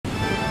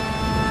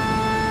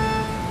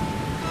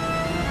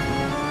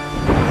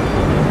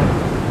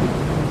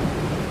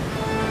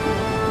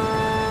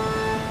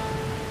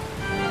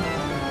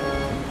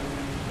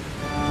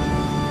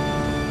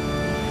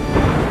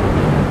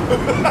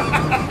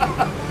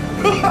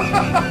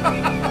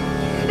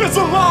It's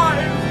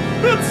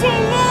alive! It's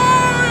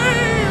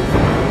alive!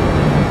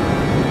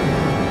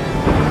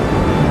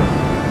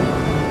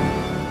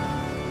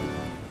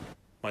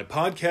 My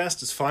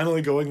podcast is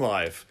finally going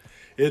live.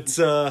 It's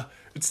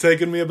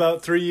taken me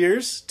about 3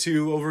 years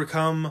to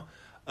overcome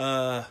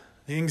the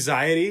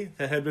anxiety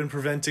that had been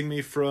preventing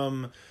me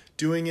from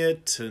doing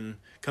it and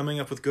coming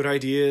up with good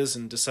ideas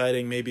and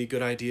deciding maybe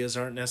good ideas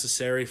aren't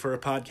necessary for a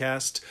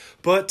podcast.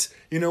 But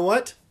you know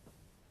what?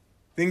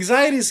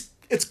 The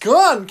it's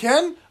gone,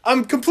 Ken.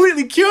 I'm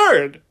completely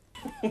cured.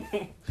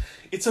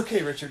 It's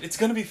okay, Richard. It's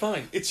going to be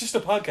fine. It's just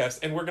a podcast,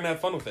 and we're going to have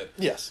fun with it.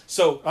 Yes.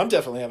 So, I'm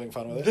definitely having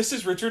fun with it. This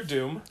is Richard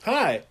Doom.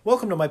 Hi.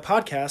 Welcome to my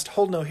podcast,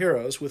 Hold No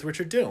Heroes, with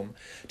Richard Doom.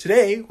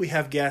 Today, we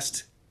have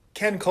guest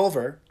Ken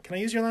Culver. Can I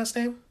use your last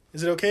name?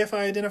 Is it okay if I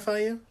identify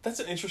you? That's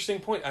an interesting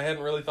point I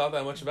hadn't really thought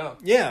that much about.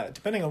 Yeah,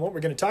 depending on what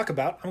we're going to talk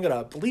about, I'm going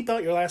to bleep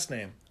out your last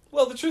name.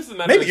 Well, the truth of the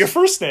matter Maybe is... your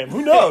first name.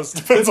 Who knows?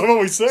 Depends on what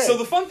we say. So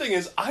the fun thing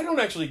is, I don't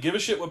actually give a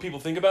shit what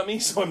people think about me,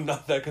 so I'm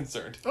not that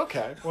concerned.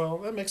 Okay, well,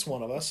 that makes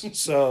one of us.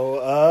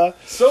 So,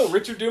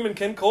 Richard Doom and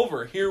Ken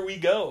Culver, here we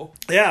go.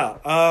 Yeah,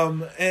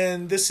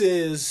 and this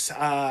is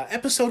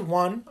episode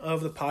 1 of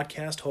the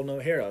podcast, Hold No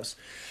Heroes.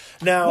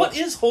 Now, what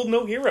is Hold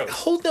No Heroes?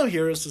 Hold No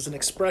Heroes is an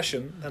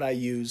expression that I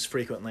use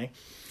frequently.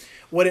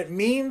 What it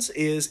means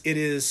is,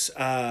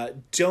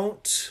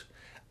 don't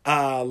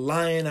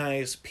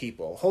lionize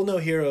people. Hold No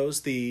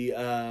Heroes, the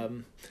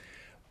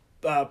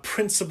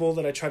principle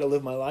that I try to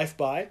live my life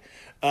by,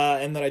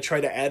 and that I try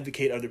to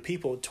advocate other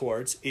people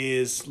towards,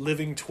 is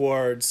living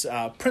towards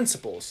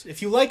principles.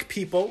 If you like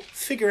people,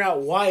 figure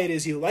out why it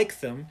is you like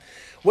them.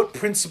 What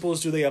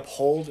principles do they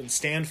uphold and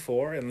stand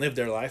for and live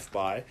their life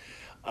by?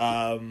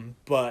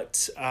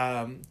 But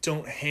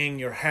don't hang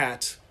your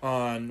hat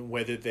on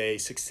whether they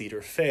succeed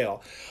or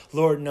fail.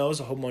 Lord knows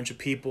a whole bunch of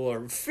people are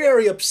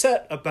very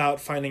upset about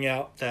finding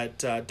out that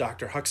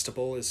Dr.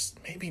 Huxtable is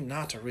maybe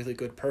not a really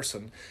good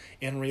person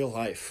in real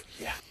life.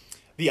 Yeah.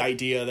 The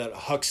idea that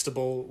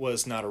Huxtable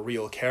was not a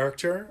real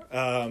character.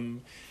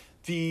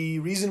 The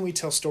reason we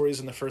tell stories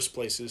in the first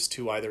place is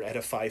to either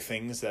edify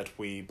things that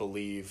we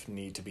believe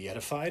need to be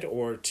edified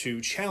or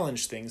to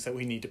challenge things that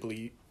we need to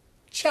believe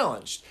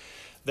challenged.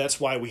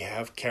 That's why we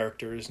have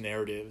characters,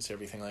 narratives,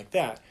 everything like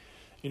that.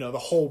 You know, the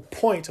whole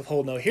point of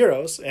Hold No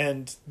Heroes,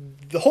 and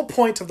the whole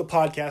point of the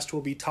podcast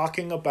will be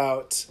talking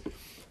about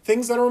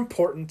things that are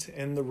important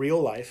in the real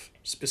life,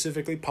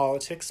 specifically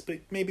politics, but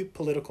maybe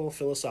political,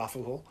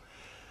 philosophical,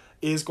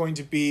 is going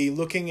to be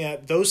looking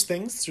at those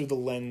things through the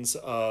lens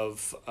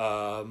of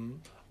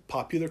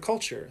popular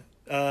culture,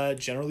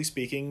 generally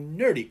speaking,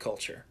 nerdy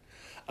culture.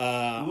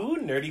 Ooh,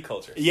 nerdy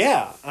culture.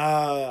 Yeah,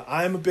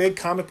 I'm a big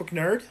comic book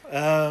nerd.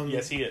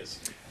 Yes, he is.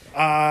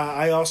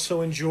 I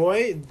also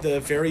enjoy the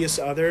various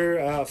other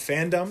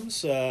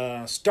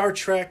fandoms, Star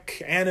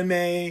Trek,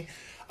 anime,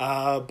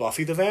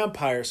 Buffy the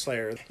Vampire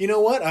Slayer. You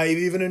know what? I've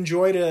even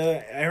enjoyed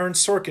a Aaron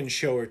Sorkin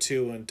show or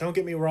two, and don't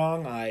get me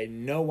wrong, I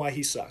know why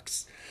he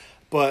sucks.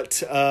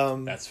 But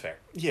that's fair.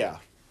 Yeah.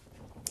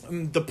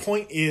 The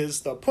point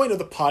of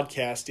the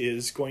podcast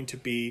is going to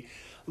be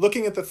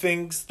looking at the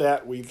things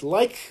that we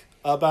like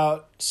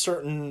about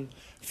certain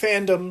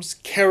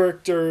fandoms,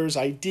 characters,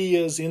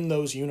 ideas in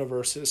those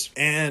universes,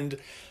 and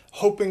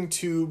hoping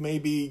to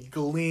maybe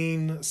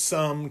glean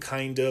some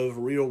kind of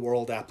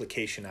real-world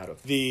application out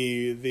of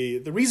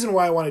the reason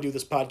why I want to do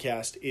this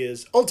podcast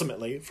is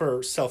ultimately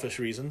for selfish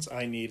reasons.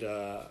 I need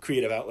a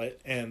creative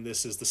outlet, and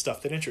this is the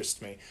stuff that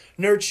interests me.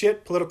 Nerd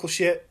shit, political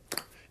shit,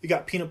 you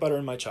got peanut butter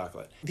in my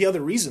chocolate. The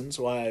other reasons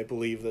why I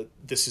believe that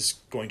this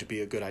is going to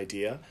be a good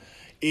idea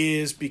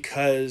is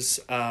because,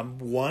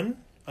 one,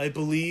 I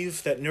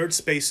believe that nerd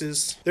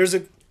spaces, there's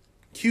a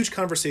huge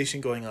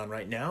conversation going on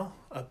right now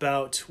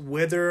about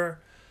whether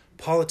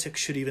politics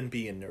should even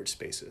be in nerd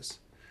spaces,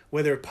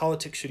 whether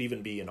politics should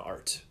even be in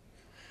art.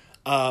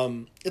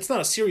 It's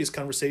not a serious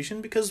conversation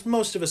because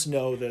most of us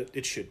know that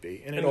it should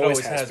be, and it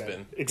always has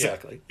been.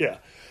 Exactly, yeah.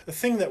 The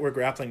thing that we're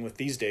grappling with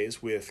these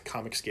days with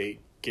Comicsgate,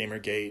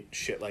 Gamergate,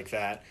 shit like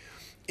that,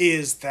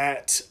 is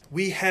that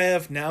we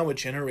have now a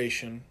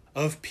generation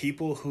of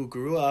people who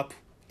grew up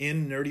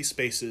in nerdy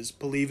spaces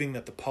believing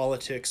that the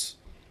politics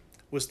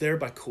was there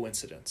by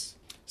coincidence.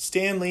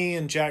 Stan Lee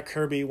and Jack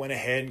Kirby went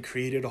ahead and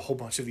created a whole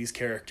bunch of these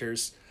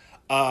characters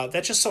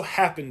that just so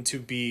happened to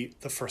be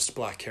the first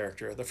black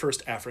character, the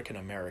first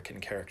African-American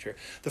character,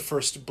 the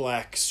first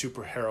black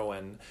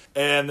superheroine.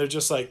 And they're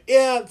just like,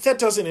 yeah, that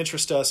doesn't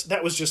interest us.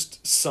 That was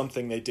just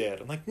something they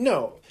did. I'm like,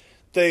 no.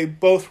 They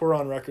both were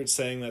on record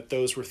saying that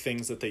those were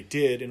things that they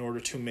did in order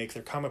to make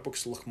their comic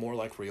books look more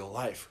like real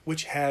life,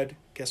 which had,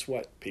 guess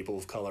what, people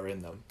of color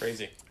in them.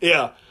 Crazy.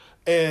 Yeah.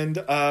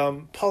 And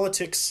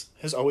politics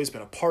has always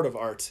been a part of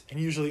art, and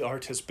usually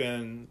art has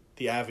been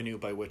the avenue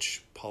by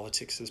which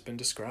politics has been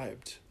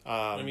described.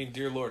 I mean,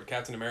 dear Lord,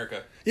 Captain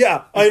America.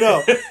 Yeah, I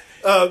know.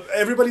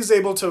 Everybody's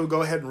able to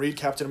go ahead and read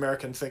Captain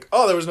America and think,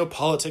 oh, there was no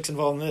politics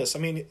involved in this. I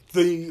mean,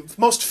 the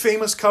most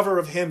famous cover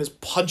of him is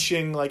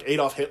punching, like,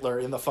 Adolf Hitler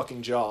in the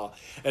fucking jaw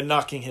and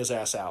knocking his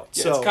ass out.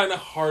 Yeah, so it's kind of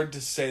hard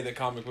to say that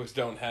comic books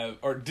don't have,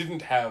 or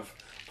didn't have,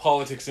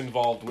 politics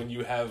involved when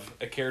you have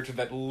a character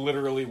that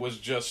literally was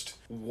just,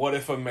 what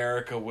if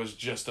America was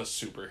just a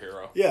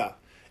superhero? Yeah.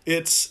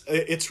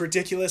 It's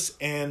ridiculous,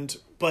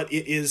 but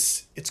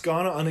it's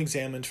gone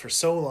unexamined for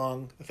so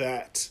long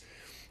that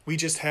we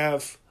just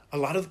have a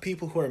lot of the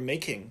people who are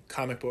making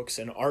comic books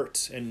and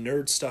art and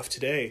nerd stuff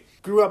today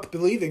grew up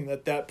believing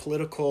that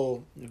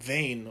political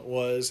vein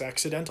was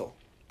accidental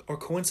or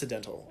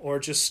coincidental or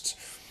just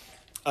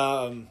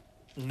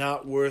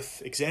not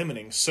worth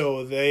examining.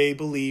 So they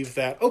believe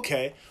that,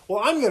 okay,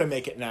 well, I'm going to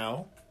make it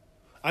now.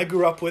 I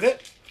grew up with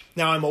it.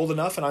 Now I'm old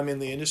enough and I'm in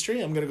the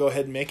industry. I'm going to go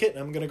ahead and make it. And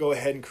I'm going to go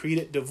ahead and create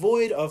it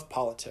devoid of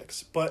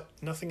politics. But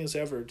nothing is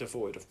ever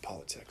devoid of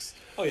politics.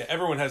 Oh yeah,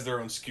 everyone has their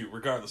own skew,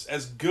 regardless.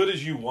 As good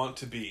as you want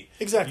to be,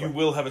 exactly, you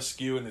will have a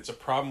skew, and it's a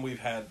problem we've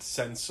had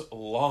since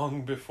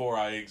long before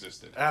I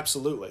existed.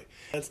 Absolutely.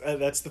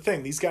 That's the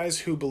thing. These guys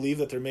who believe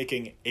that they're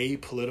making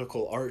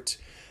apolitical art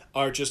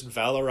are just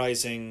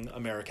valorizing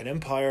American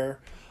empire,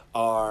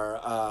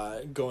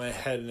 are going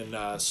ahead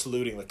and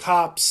saluting the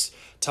cops,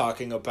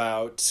 talking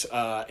about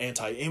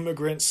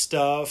anti-immigrant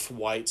stuff,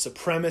 white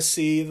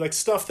supremacy, like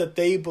stuff that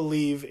they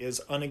believe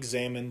is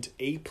unexamined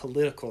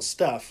apolitical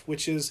stuff,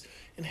 which is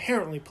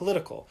inherently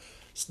political.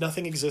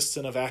 Nothing exists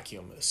in a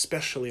vacuum,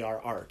 especially our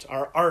art.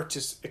 Our art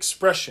is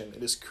expression.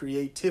 It is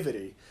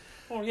creativity.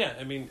 Well, yeah,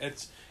 I mean,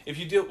 it's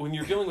when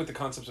you're dealing with the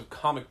concepts of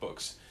comic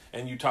books,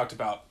 and you talked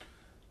about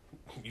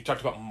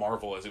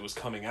Marvel as it was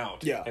coming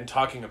out, yeah, and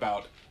talking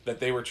about that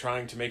they were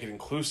trying to make it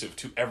inclusive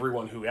to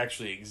everyone who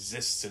actually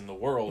exists in the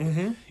world.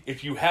 Mm-hmm.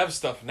 If you have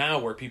stuff now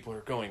where people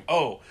are going,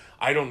 oh,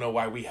 I don't know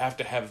why we have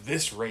to have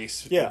this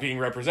race being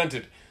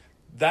represented,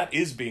 that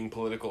is being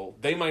political.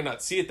 They might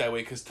not see it that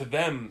way because to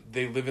them,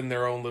 they live in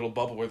their own little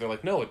bubble where they're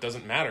like, no, it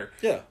doesn't matter.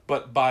 Yeah.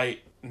 But by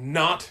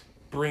not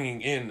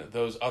bringing in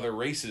those other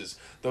races,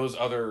 those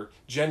other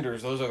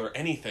genders, those other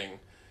anything,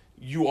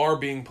 you are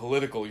being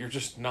political. You're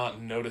just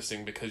not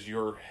noticing because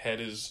your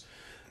head is,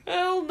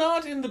 well,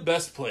 not in the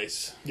best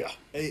place. Yeah.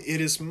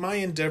 It is my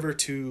endeavor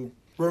to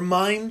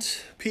remind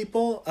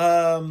people.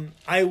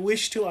 I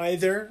wish to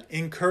either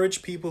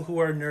encourage people who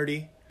are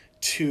nerdy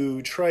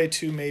to try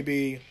to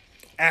maybe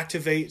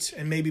activate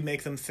and maybe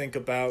make them think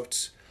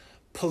about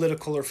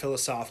political or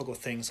philosophical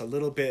things a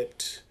little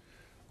bit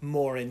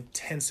more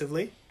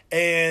intensively.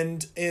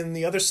 And in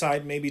the other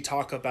side, maybe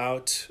talk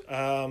about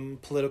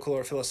political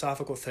or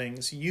philosophical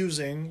things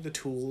using the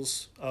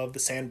tools of the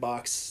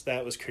sandbox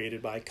that was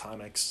created by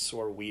comics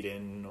or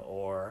Whedon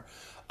or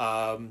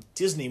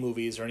Disney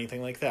movies or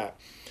anything like that.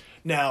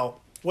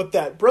 Now, what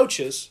that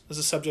broaches is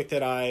a subject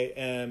that I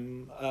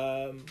am,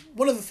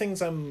 one of the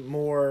things I'm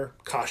more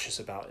cautious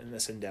about in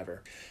this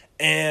endeavor.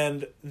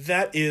 And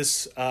that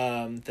is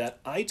that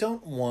I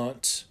don't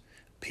want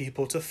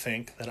people to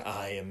think that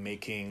I am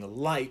making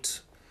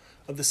light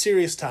of the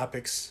serious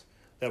topics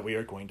that we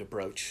are going to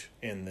broach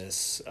in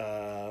this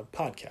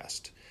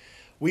podcast.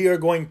 We are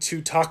going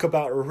to talk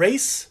about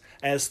race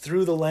as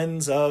through the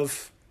lens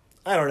of,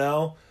 I don't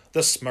know, the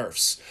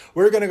Smurfs.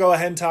 We're going to go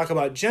ahead and talk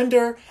about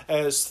gender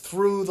as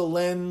through the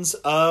lens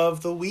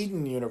of the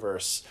Whedon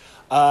universe.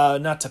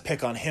 Not to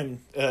pick on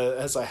him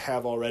as I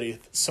have already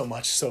so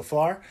much so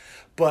far,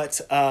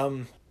 but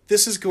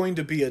this is going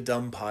to be a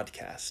dumb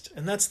podcast,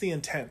 and that's the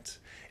intent.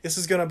 This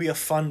is going to be a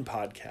fun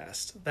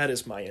podcast. That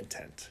is my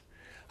intent.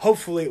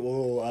 Hopefully it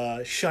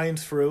will shine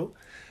through.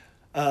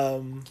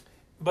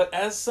 But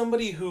as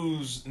somebody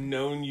who's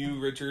known you,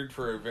 Richard,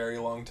 for a very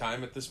long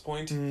time at this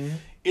point,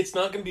 it's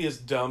not going to be as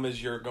dumb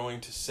as you're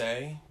going to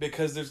say,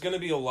 because there's going to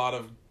be a lot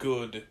of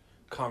good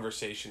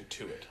conversation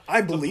to it.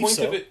 I believe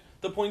so.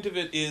 The point of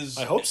it is...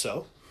 I hope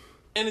so.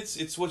 And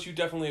it's what you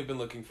definitely have been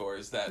looking for,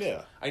 is that...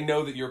 Yeah. I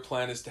know that your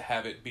plan is to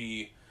have it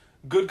be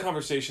good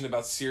conversation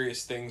about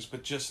serious things,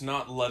 but just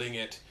not letting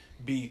it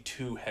be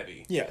too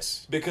heavy.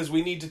 Yes. Because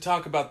we need to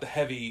talk about the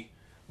heavy,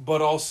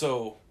 but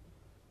also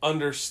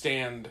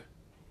understand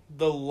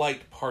the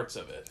light parts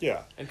of it.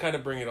 Yeah. And kind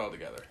of bring it all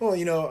together. Well,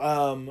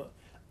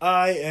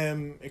 I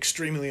am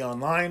extremely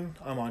online.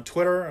 I'm on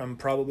Twitter. I'm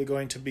probably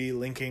going to be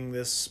linking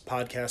this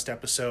podcast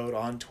episode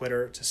on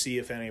Twitter to see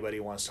if anybody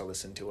wants to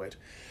listen to it.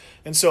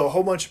 And so a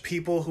whole bunch of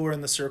people who are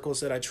in the circles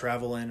that I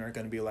travel in are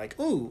going to be like,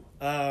 ooh,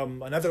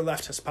 another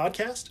leftist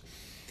podcast.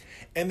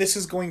 And this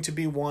is going to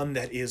be one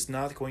that is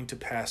not going to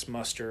pass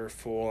muster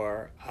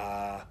for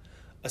a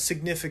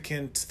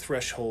significant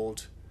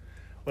threshold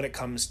when it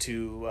comes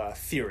to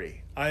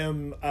theory. I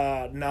am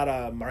not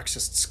a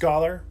Marxist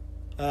scholar.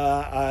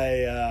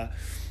 I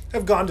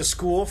have gone to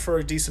school for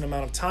a decent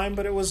amount of time,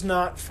 but it was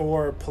not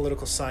for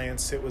political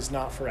science. It was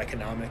not for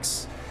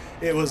economics.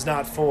 It was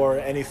not for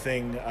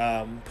anything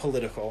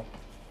political.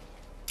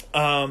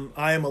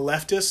 I am a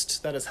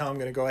leftist. That is how I'm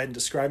going to go ahead and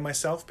describe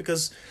myself,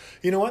 because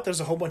you know what? There's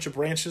a whole bunch of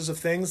branches of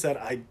things that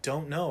I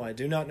don't know. I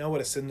do not know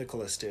what a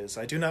syndicalist is.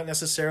 I do not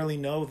necessarily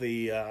know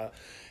the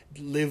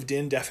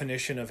lived-in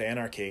definition of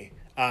anarchy.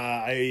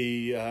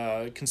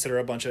 I consider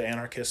a bunch of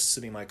anarchists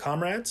to be my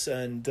comrades,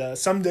 and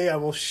someday I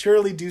will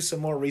surely do some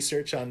more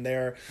research on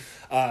their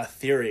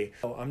theory.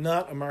 I'm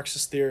not a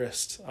Marxist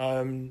theorist.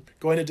 I'm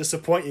going to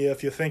disappoint you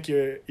if you think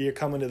you're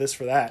coming to this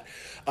for that.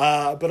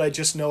 But I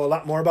just know a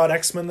lot more about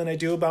X-Men than I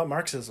do about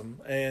Marxism,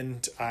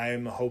 and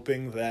I'm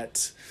hoping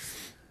that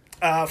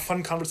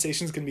fun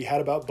conversations can be had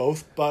about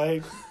both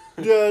by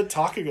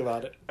talking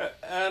about it.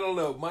 I don't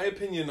know. My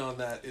opinion on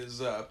that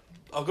is,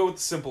 I'll go with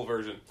the simple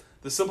version.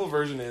 The simple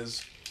version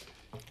is,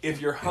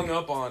 if you're hung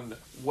up on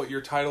what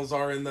your titles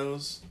are in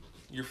those,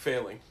 you're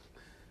failing.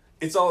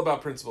 It's all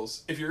about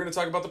principles. If you're going to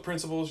talk about the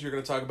principles, you're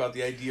going to talk about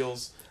the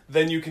ideals,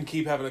 then you can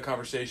keep having a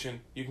conversation.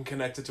 You can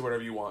connect it to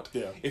whatever you want.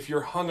 Yeah. If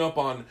you're hung up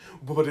on,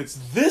 but it's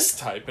this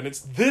type and it's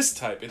this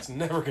type, it's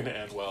never going to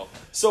end well.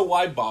 So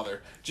why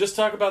bother? Just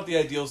talk about the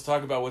ideals,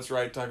 talk about what's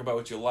right, talk about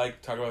what you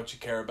like, talk about what you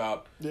care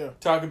about. Yeah.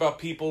 Talk about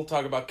people,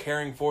 talk about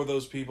caring for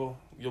those people.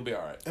 You'll be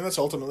all right. And that's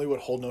ultimately what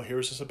Hold No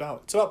Heroes is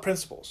about. It's about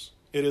principles.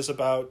 It is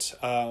about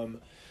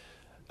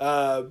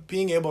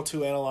being able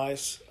to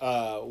analyze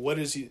what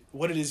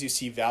it is you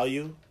see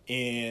value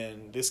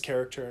in this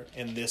character,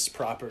 in this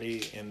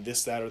property, in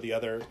this, that, or the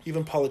other,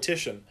 even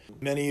politician.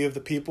 Many of the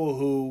people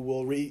who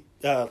will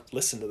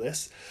listen to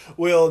this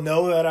will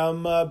know that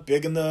I'm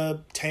big in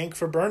the tank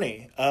for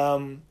Bernie,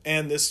 and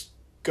this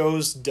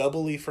goes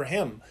doubly for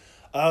him.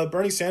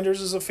 Bernie Sanders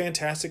is a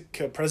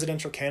fantastic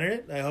presidential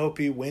candidate. I hope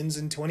he wins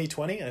in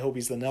 2020. I hope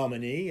he's the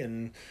nominee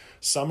in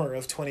summer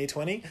of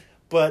 2020.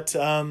 But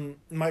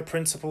my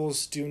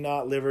principles do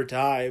not live or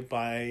die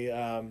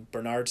by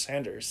Bernard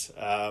Sanders.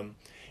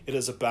 It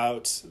is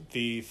about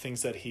the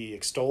things that he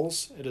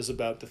extols. It is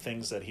about the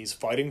things that he's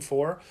fighting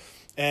for.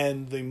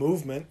 And the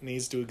movement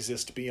needs to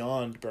exist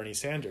beyond Bernie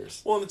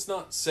Sanders. Well, and it's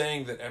not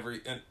saying that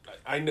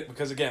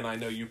because again, I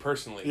know you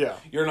personally. Yeah.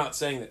 You're not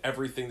saying that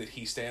everything that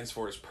he stands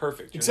for is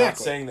perfect. You're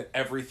Exactly. not saying that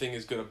everything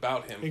is good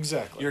about him.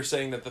 Exactly. You're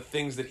saying that the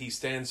things that he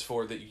stands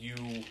for that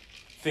you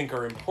think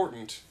are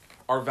important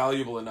are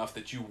valuable enough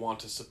that you want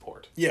to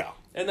support. Yeah.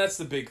 And that's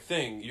the big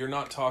thing. You're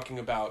not talking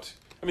about,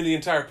 the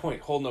entire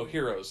point, Hold No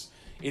Heroes.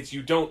 It's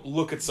you don't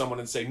look at someone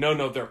and say,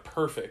 no, they're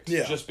perfect.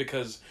 Yeah. Just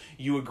because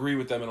you agree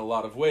with them in a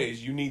lot of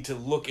ways. You need to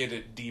look at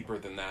it deeper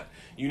than that.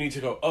 You need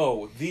to go,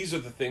 oh, these are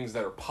the things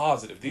that are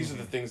positive. These are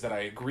the things that I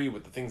agree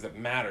with, the things that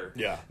matter.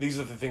 Yeah. These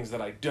are the things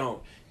that I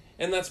don't.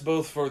 And that's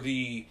both for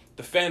the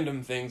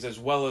fandom things as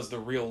well as the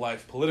real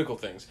life political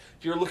things.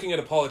 If you're looking at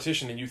a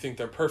politician and you think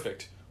they're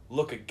perfect,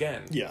 look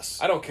again. Yes.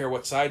 I don't care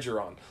what side you're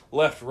on.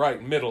 Left,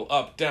 right, middle,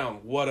 up, down,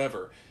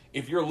 whatever.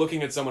 If you're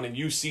looking at someone and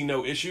you see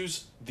no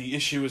issues, the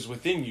issue is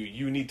within you.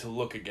 You need to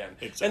look again.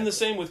 Exactly. And the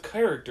same with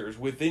characters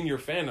within your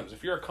fandoms.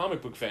 If you're a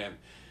comic book fan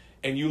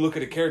and you look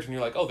at a character and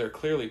you're like, oh, they're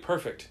clearly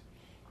perfect,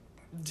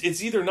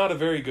 it's either not a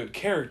very good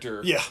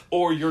character, yeah,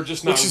 or you're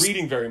just not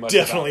reading very much.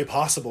 Definitely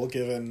possible,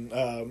 given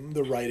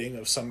the writing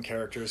of some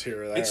characters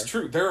here or there. It's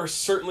true. There are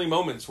certainly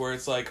moments where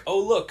it's like, oh,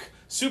 look,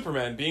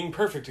 Superman being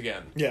perfect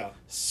again. Yeah.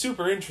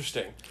 Super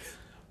interesting.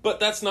 But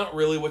that's not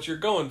really what you're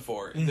going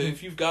for. Mm-hmm.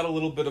 If you've got a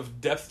little bit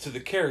of depth to the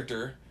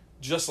character,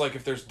 just like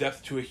if there's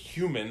depth to a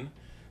human,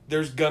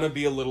 there's gonna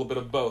be a little bit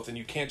of both, and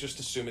you can't just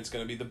assume it's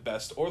gonna be the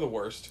best or the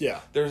worst. Yeah.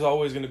 There's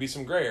always gonna be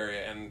some gray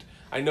area, and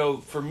I know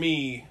for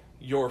me,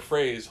 your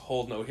phrase,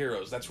 Hold No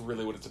Heroes, that's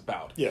really what it's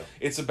about. Yeah.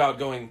 It's about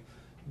going,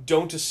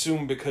 don't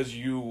assume because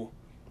you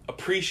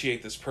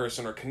appreciate this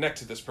person or connect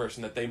to this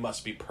person that they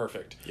must be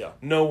perfect. Yeah.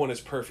 No one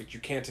is perfect. You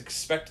can't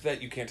expect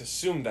that. You can't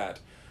assume that.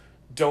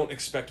 Don't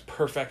expect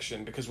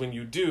perfection, because when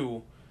you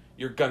do,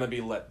 you're gonna be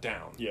let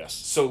down. Yes.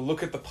 So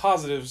look at the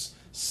positives,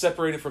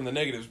 separate it from the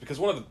negatives, because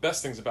one of the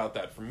best things about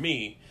that for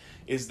me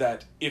is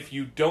that if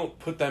you don't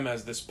put them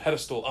as this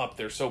pedestal up,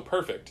 they're so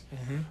perfect,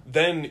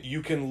 then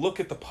you can look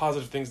at the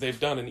positive things they've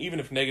done, and even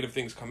if negative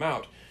things come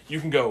out,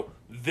 you can go,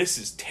 this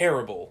is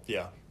terrible.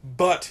 Yeah.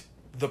 But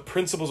the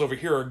principles over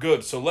here are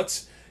good, so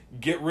let's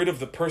get rid of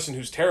the person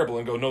who's terrible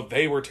and go, no,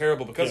 they were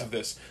terrible because of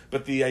this,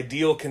 but the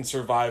ideal can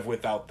survive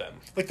without them.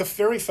 Like the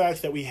very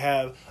fact that we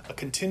have a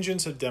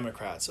contingent of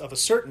Democrats of a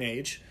certain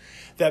age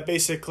that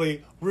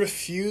basically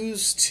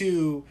refuse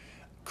to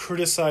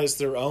criticize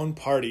their own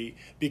party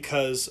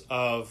because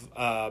of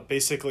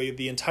basically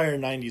the entire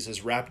 90s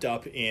is wrapped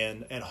up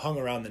in and hung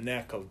around the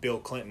neck of Bill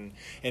Clinton,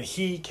 and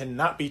he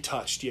cannot be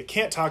touched. You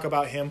can't talk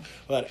about him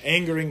without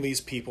angering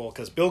these people,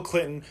 because Bill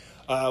Clinton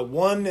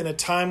won in a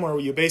time where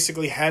you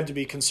basically had to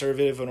be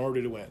conservative in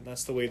order to win.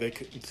 That's the way they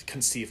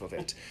conceive of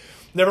it.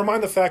 Never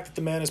mind the fact that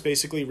the man has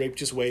basically raped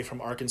his way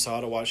from Arkansas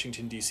to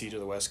Washington, D.C. to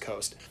the West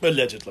Coast.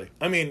 Allegedly.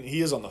 I mean,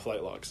 he is on the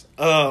flight logs.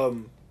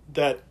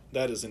 That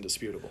is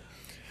indisputable.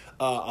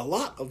 A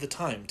lot of the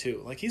time,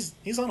 too. Like, he's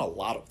on a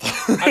lot of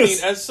them. I mean,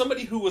 as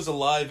somebody who was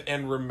alive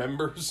and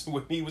remembers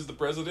when he was the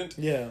president...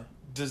 Yeah.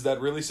 Does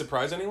that really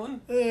surprise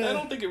anyone? I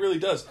don't think it really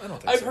does. I don't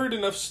think I've so. heard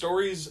enough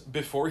stories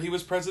before he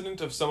was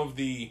president of some of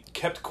the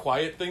kept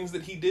quiet things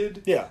that he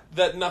did. Yeah.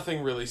 That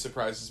nothing really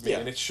surprises me, Yeah.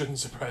 and it shouldn't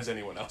surprise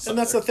anyone else. And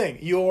that's the thing.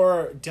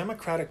 Your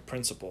democratic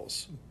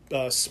principles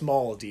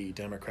small d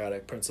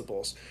democratic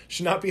principles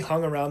should not be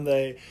hung around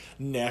the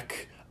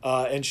neck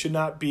and should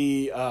not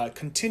be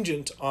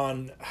contingent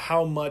on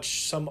how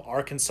much some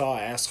Arkansas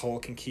asshole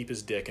can keep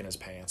his dick in his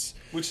pants.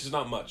 Which is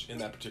not much in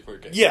that particular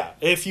case. Yeah,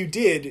 if you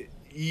did,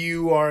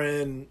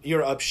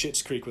 you're up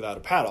Schitt's Creek without a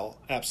paddle.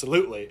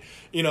 Absolutely.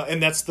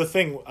 And that's the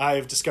thing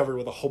I've discovered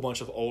with a whole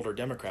bunch of older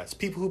Democrats.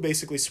 People who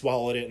basically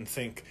swallowed it and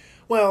think,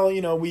 well,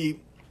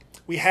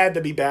 we had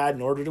to be bad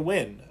in order to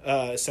win.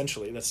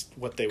 Essentially, that's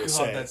what they would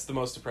say. That's the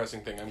most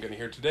depressing thing I'm going to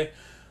hear today.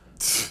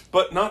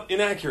 But not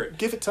inaccurate.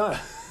 Give it time.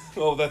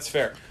 Oh, that's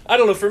fair. I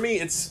don't know. For me,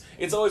 it's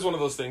always one of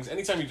those things.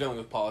 Anytime you're dealing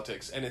with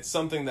politics, and it's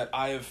something that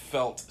I have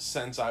felt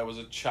since I was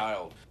a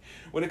child.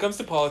 When it comes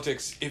to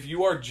politics, if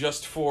you are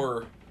just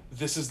for,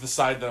 this is the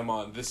side that I'm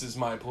on, this is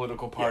my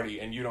political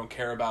party, and you don't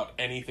care about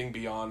anything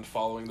beyond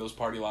following those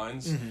party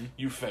lines,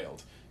 you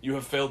failed. You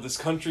have failed this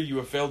country. You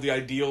have failed the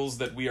ideals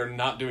that we are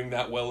not doing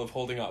that well of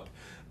holding up.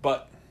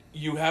 But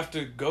you have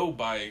to go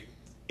by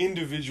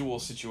individual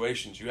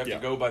situations. You have to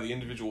go by the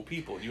individual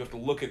people. You have to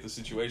look at the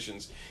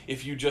situations.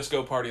 If you just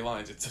go party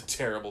lines, it's a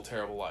terrible,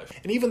 terrible life.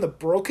 And even the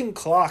broken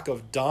clock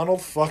of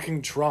Donald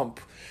fucking Trump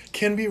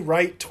can be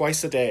right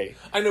twice a day.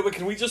 I know, but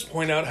can we just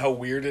point out how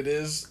weird it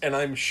is? And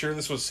I'm sure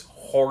this was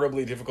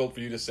horribly difficult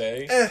for you to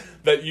say.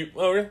 That you...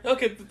 Oh,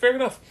 okay, fair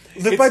enough.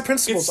 Live by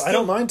principles.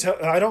 Still,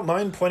 I don't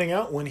mind pointing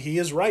out when he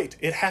is right.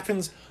 It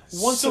happens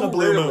once in a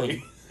blue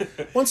moon.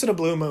 Once in a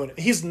blue moon.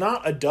 He's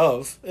not a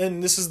dove,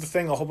 and this is the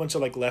thing, a whole bunch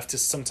of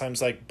leftists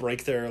sometimes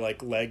break their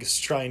legs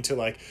trying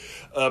to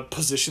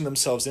position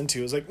themselves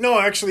into. It's no,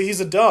 actually he's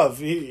a dove.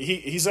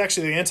 He's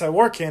actually the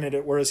anti-war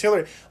candidate, whereas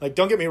Hillary,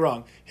 don't get me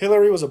wrong,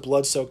 Hillary was a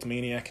blood-soaked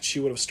maniac, and she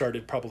would have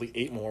started probably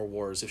 8 more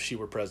wars if she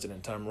were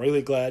president. I'm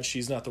really glad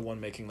she's not the one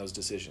making those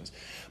decisions.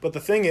 But the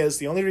thing is,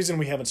 the only reason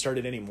we haven't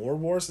started any more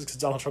wars is because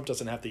Donald Trump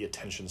doesn't have the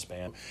attention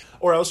span.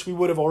 Or else we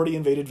would have already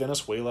invaded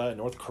Venezuela and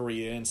North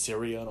Korea and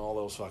Syria and all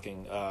those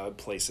fucking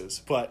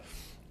places. But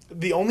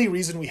the only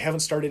reason we haven't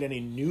started any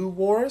new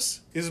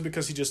wars is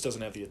because he just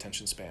doesn't have the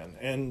attention span.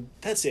 And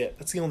that's it.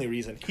 That's the only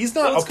reason. He's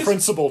not a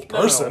principled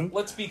person. No,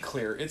 let's be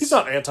clear. He's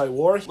not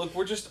anti-war. Look,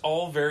 we're just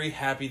all very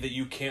happy that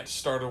you can't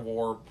start a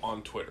war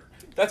on Twitter.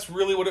 That's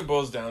really what it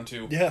boils down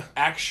to. Yeah.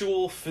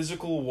 Actual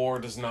physical war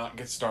does not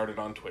get started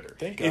on Twitter.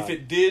 Thank God. If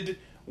it did,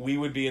 we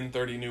would be in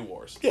 30 new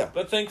wars. Yeah.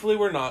 But thankfully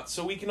we're not,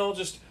 so we can all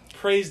just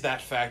praise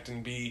that fact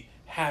and be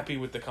happy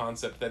with the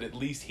concept that at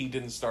least he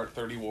didn't start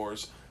 30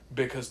 wars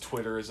because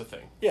Twitter is a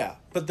thing. Yeah,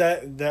 but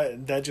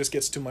that just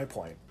gets to my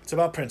point. It's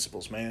about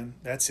principles, man.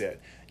 That's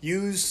it.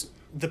 Use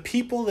the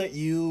people that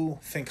you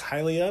think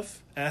highly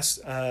of.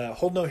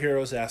 Hold No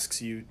Heroes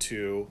asks you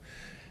to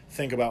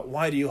think about,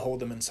 why do you hold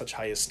them in such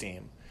high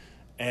esteem?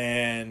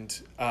 And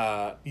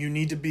you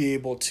need to be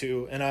able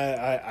to, and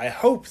I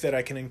hope that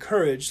I can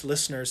encourage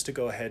listeners to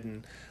go ahead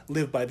and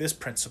live by this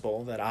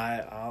principle that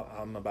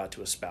I'm about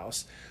to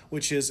espouse,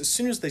 which is, as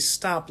soon as they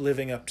stop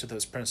living up to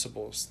those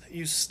principles,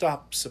 you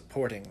stop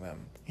supporting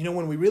them.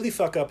 When we really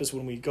fuck up is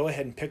when we go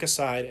ahead and pick a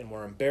side and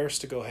we're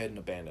embarrassed to go ahead and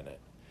abandon it.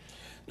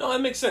 No,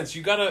 that makes sense.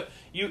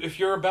 If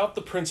you're about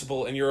the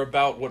principle and you're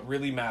about what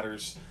really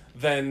matters,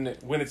 then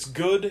when it's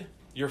good,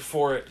 you're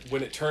for it.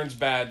 When it turns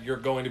bad, you're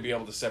going to be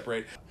able to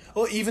separate.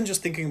 Well, even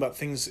just thinking about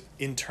things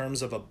in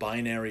terms of a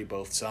binary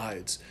both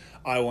sides,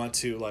 I want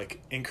to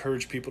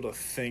encourage people to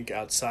think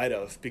outside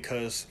of,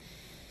 because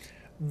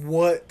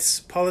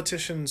what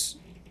politicians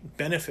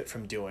benefit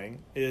from doing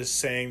is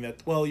saying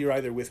that, well, you're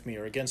either with me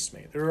or against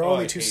me. There are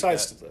only two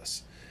sides to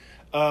this.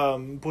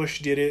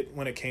 Bush did it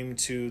when it came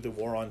to the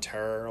war on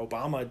terror.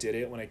 Obama did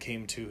it when it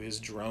came to his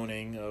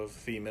droning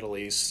of the Middle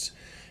East.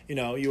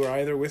 You are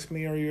either with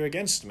me or you're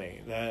against me.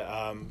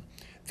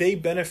 They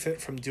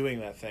benefit from doing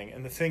that thing.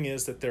 And the thing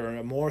is that there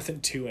are more than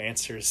 2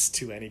 answers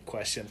to any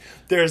question.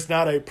 There's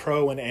not a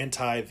pro and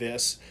anti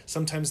this.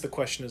 Sometimes the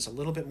question is a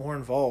little bit more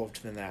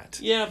involved than that.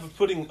 Yeah, but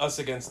putting us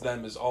against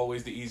them is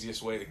always the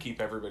easiest way to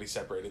keep everybody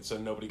separated so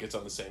nobody gets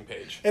on the same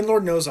page. And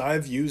Lord knows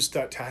I've used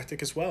that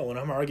tactic as well. When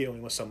I'm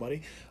arguing with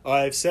somebody,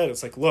 I've said,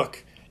 it's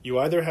look, you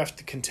either have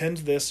to contend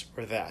this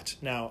or that.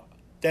 Now,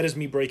 that is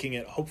me breaking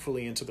it,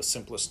 hopefully, into the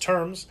simplest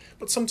terms.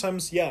 But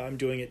sometimes, I'm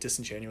doing it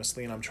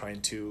disingenuously and I'm trying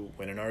to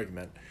win an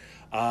argument.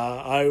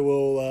 I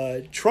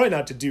will try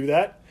not to do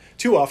that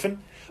too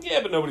often.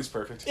 Yeah, but nobody's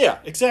perfect. Yeah,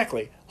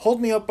 exactly.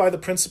 Hold me up by the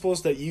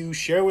principles that you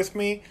share with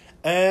me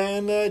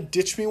and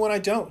ditch me when I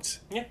don't.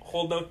 Yeah,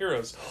 hold no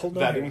heroes.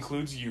 That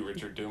includes you,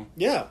 Richard Doom.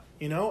 Yeah,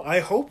 I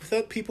hope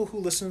that people who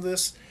listen to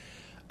this,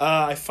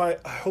 I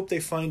hope they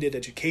find it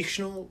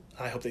educational.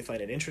 I hope they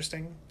find it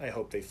interesting. I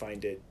hope they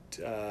find it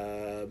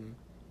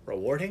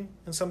rewarding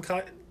in some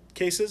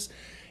cases.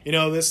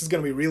 This is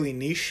going to be really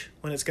niche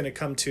when it's going to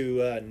come to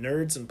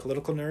nerds and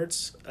political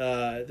nerds.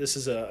 This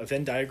is a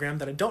Venn diagram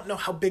that I don't know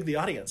how big the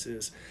audience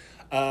is.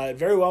 It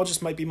very well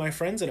just might be my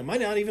friends, and it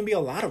might not even be a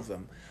lot of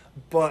them.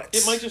 But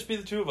it might just be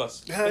the 2 of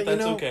us. But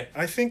that's okay.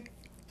 I think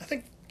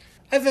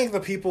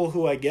the people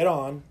who I get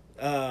on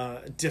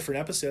different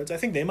episodes, I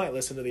think they might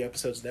listen to the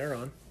episodes they're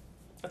on.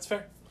 That's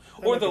fair.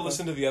 Or they'll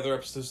listen to the other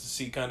episodes to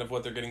see kind of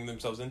what they're getting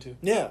themselves into.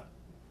 Yeah.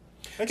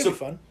 That could be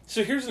fun.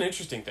 So here's an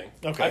interesting thing.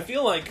 Okay. I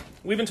feel like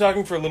we've been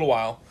talking for a little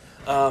while,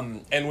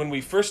 and when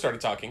we first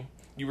started talking,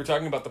 you were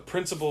talking about the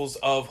principles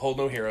of Hold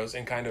No Heroes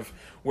and kind of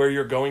where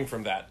you're going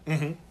from that.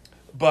 Mm-hmm.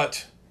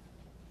 But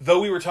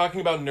though we were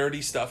talking about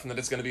nerdy stuff and that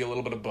it's going to be a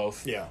little bit of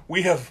both, Yeah.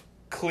 we have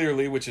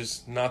clearly, which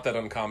is not that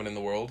uncommon in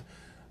the world,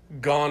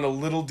 gone a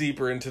little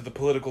deeper into the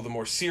political, the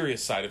more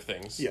serious side of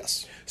things.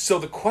 Yes. So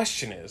the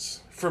question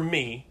is, for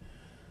me,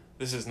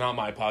 this is not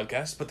my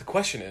podcast, but the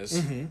question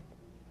is,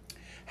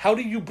 how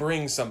do you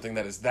bring something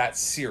that is that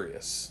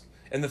serious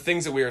and the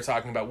things that we are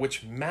talking about,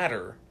 which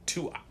matter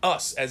to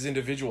us as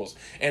individuals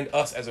and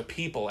us as a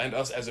people and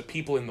us as a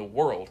people in the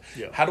world,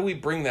 how do we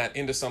bring that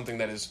into something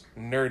that is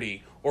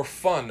nerdy or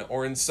fun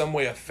or in some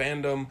way a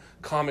fandom,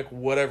 comic,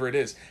 whatever it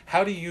is?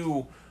 How do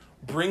you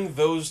bring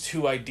those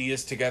two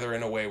ideas together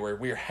in a way where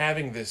we're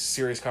having this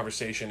serious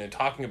conversation and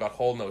talking about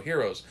Hold No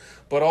Heroes,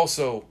 but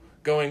also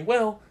going,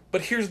 well,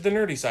 but here's the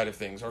nerdy side of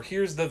things, or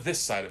here's the this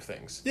side of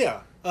things?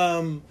 Yeah.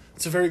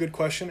 It's a very good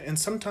question, and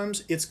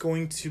sometimes it's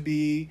going to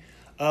be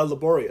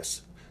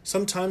laborious.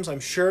 Sometimes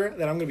I'm sure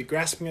that I'm going to be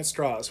grasping at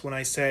straws when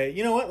I say,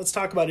 you know what, let's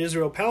talk about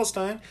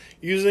Israel-Palestine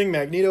using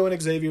Magneto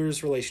and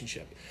Xavier's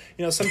relationship.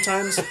 You know,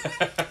 sometimes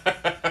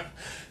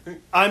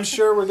I'm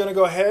sure we're going to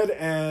go ahead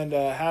and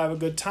have a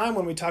good time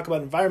when we talk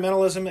about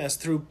environmentalism as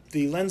through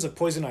the lens of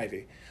Poison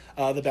Ivy,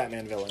 the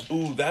Batman villain.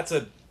 Ooh, that's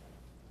a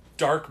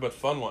dark but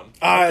fun one.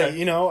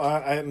 Okay.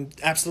 I'm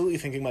absolutely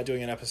thinking about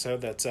doing an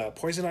episode that's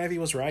Poison Ivy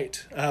was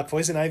right.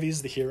 Poison Ivy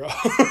is the hero.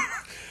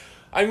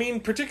 I mean,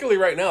 particularly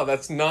right now,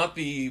 that's not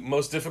the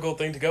most difficult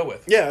thing to go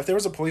with. Yeah, if there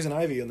was a Poison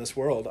Ivy in this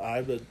world,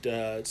 I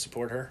would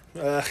support her.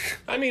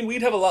 I mean,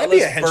 we'd have a lot I'd be a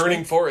less henchman.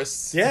 burning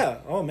forests. Yeah,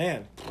 oh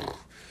man.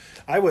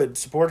 I would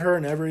support her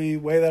in every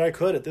way that I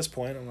could at this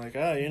point. I'm like,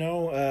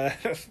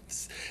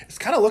 it's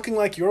kind of looking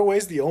like your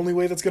way's the only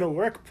way that's going to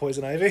work,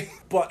 Poison Ivy.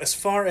 But as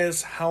far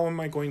as how am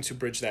I going to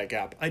bridge that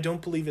gap, I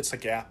don't believe it's a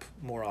gap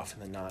more often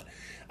than not.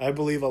 I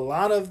believe a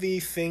lot of the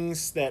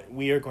things that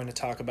we are going to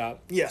talk about,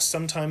 yes,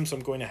 sometimes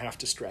I'm going to have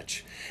to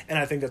stretch. And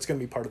I think that's going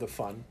to be part of the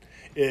fun,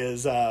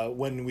 is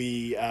when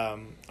we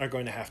are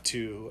going to have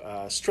to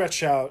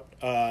stretch out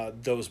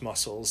those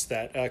muscles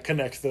that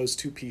connect those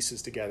two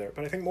pieces together.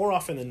 But I think more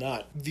often than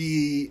not,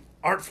 the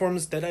art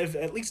forms that I've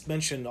at least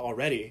mentioned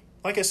already,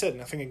 like I said,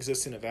 nothing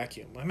exists in a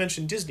vacuum. I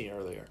mentioned Disney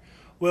earlier.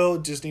 Well,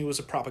 Disney was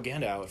a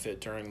propaganda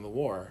outfit during the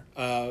war.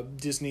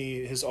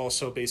 Disney has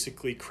also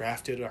basically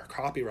crafted our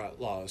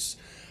copyright laws.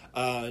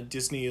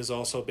 Disney is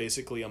also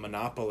basically a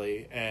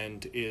monopoly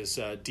and is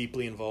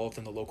deeply involved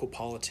in the local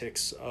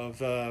politics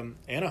of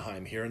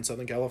Anaheim here in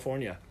Southern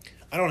California.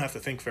 I don't have to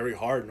think very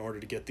hard in order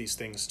to get these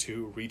things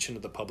to reach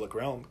into the public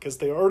realm because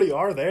they already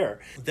are there.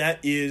 That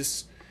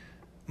is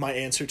my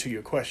answer to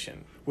your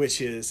question,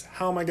 which is,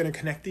 how am I going to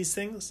connect these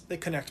things? They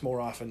connect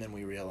more often than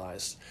we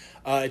realize.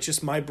 It's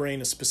just my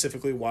brain is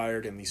specifically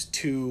wired in these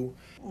two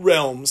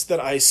realms that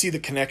I see the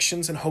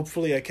connections, and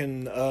hopefully I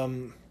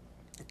can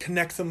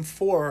connect them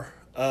for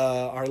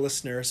our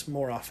listeners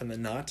more often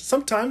than not.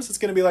 Sometimes it's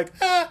going to be like,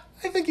 I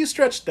think you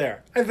stretched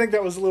there. I think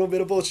that was a little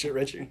bit of bullshit,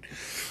 Richard.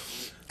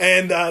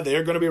 And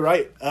they're going to be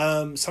right.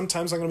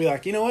 Sometimes I'm going to be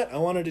like, you know what? I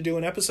wanted to do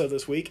an episode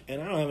this week,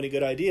 and I don't have any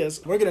good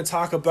ideas. We're going to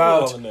talk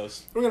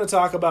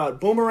about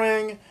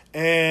Boomerang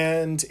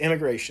and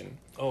immigration.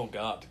 Oh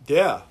God.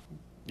 Yeah.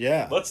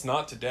 Let's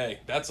not today.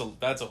 That's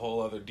a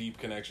whole other deep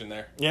connection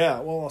there. Yeah,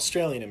 well,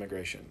 Australian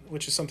immigration,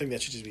 which is something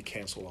that should just be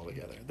canceled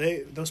altogether.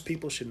 Those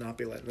people should not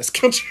be let in this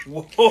country.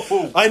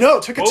 Whoa. I know,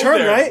 it took a turn,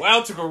 there. right? Wow,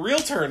 it took a real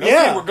turn. Okay,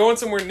 Yeah. we're going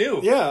somewhere new.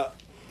 Yeah.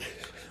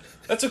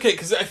 That's okay,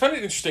 because I find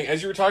it interesting.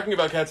 As you were talking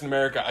about Captain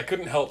America, I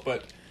couldn't help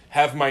but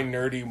have my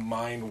nerdy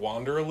mind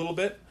wander a little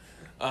bit.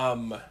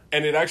 And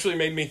it actually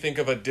made me think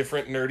of a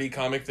different nerdy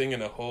comic thing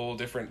in a whole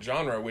different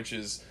genre, which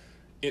is,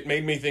 it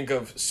made me think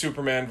of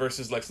Superman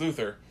versus Lex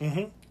Luthor.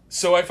 Mm-hmm.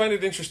 So I find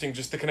it interesting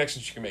just the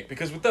connections you can make,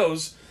 because with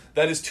those,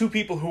 that is two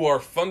people who are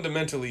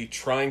fundamentally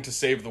trying to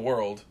save the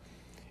world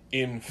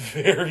in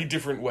very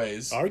different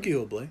ways.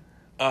 Arguably.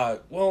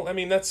 Well, I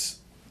mean, that's,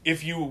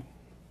 if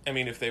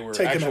they were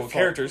Take actual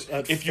characters,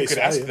 if you could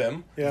ask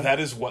them, that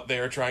is what they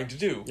are trying to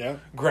do. Yeah.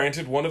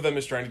 Granted, one of them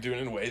is trying to do it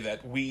in a way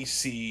that we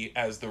see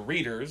as the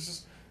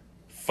readers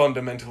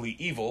fundamentally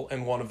evil,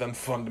 and one of them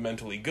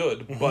fundamentally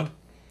good, but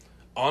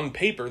on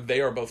paper, they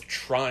are both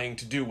trying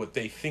to do what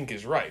they think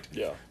is right.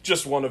 Yeah.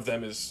 Just one of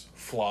them is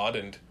flawed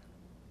and,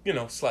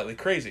 slightly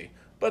crazy.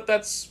 But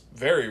that's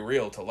very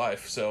real to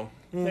life, so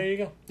there you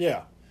go.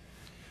 Yeah.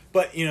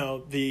 But, in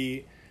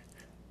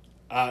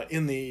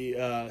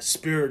the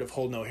spirit of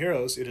Hold No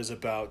Heroes, it is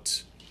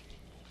about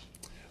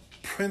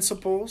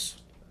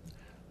principles,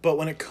 but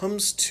when it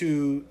comes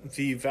to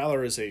the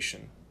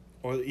valorization,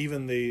 or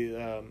even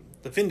the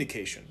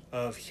vindication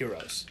of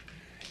heroes,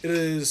 it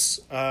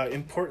is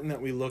important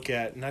that we look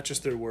at not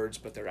just their words,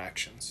 but their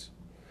actions.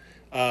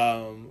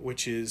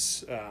 Which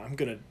is,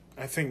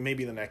 I think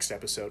maybe the next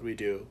episode we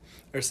do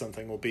or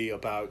something will be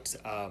about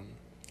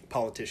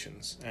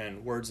politicians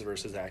and words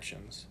versus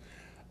actions.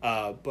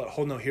 But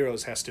Hold No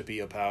Heroes has to be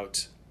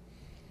about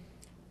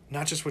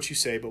Not just what you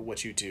say, but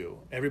what you do.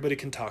 Everybody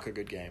can talk a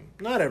good game.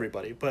 Not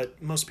everybody,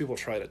 but most people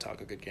try to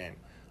talk a good game.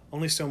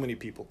 Only so many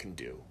people can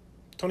do.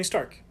 Tony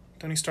Stark.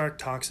 Tony Stark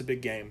talks a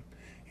big game.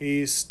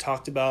 He's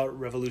talked about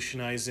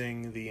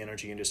revolutionizing the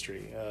energy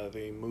industry,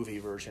 the movie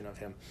version of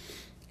him.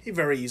 He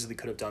very easily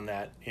could have done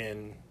that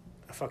in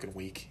a fucking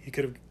week. He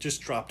could have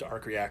just dropped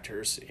arc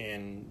reactors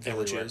in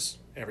villages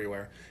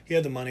everywhere. He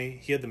had the money,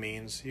 he had the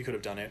means, he could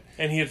have done it.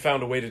 And he had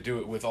found a way to do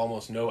it with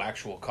almost no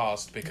actual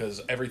cost,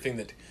 because everything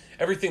that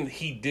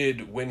he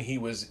did when he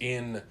was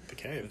in The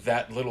cave.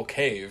 that little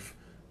cave,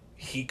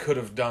 he could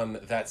have done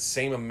that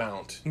same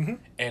amount,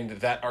 and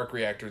that arc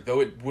reactor, though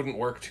it wouldn't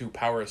work to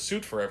power a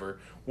suit forever,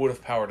 would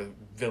have powered a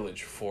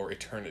village for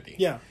eternity.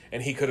 Yeah.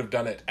 And he could have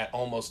done it at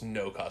almost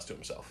no cost to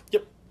himself.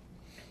 Yep.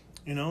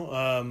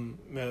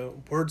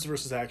 Words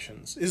versus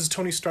actions. Is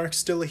Tony Stark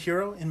still a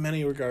hero? In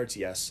many regards,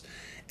 yes.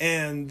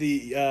 And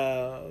the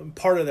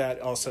part of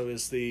that also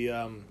is the,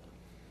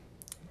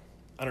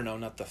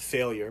 not the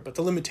failure, but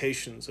the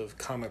limitations of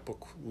comic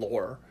book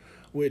lore,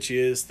 which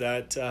is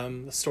that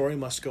the story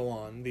must go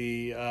on.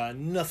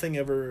 Nothing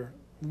ever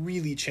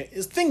really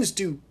changes. Things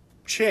do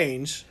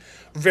change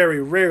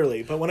very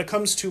rarely, but when it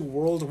comes to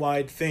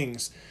worldwide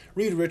things,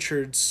 Reed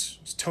Richards,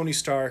 Tony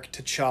Stark,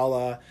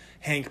 T'Challa,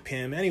 Hank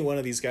Pym, any one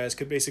of these guys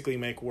could basically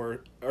make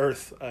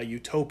Earth a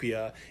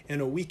utopia in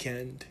a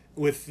weekend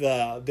with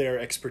their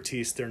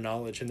expertise, their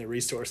knowledge, and their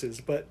resources,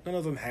 but none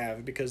of them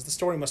have, because the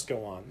story must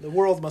go on. The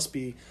world must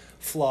be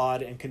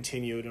flawed and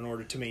continued in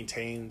order to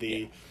maintain the...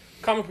 Yeah.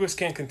 Comic books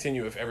can't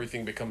continue if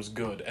everything becomes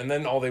good, and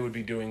then all they would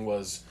be doing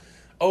was,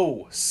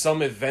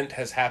 some event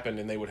has happened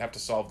and they would have to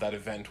solve that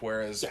event,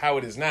 whereas how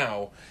it is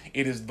now,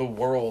 it is the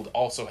world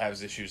also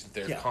has issues that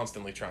they're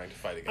constantly trying to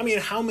fight against. I mean,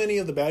 how many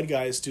of the bad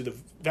guys do the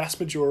vast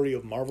majority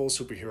of Marvel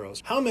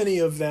superheroes? How many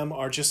of them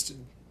are just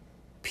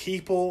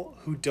people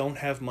who don't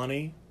have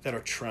money that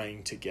are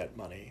trying to get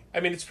money? I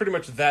mean, it's pretty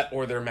much that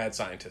or they're mad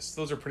scientists.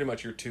 Those are pretty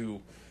much your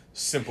two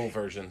simple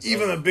versions.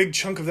 Even a big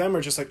chunk of them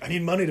are just like, I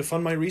need money to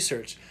fund my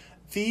research.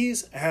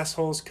 These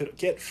assholes could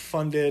get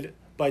funded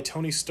by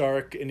Tony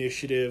Stark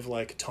initiative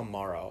like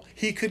tomorrow.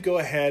 He could go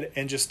ahead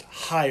and just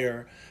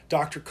hire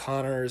Dr.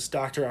 Connors,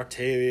 Dr.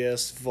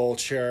 Octavius,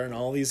 Vulture, and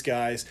all these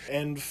guys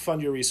and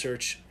fund your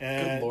research.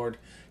 And Good Lord.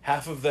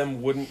 Half of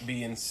them wouldn't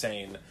be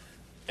insane.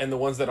 And the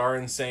ones that are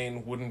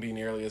insane wouldn't be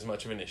nearly as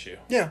much of an issue.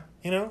 Yeah,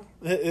 how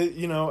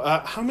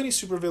many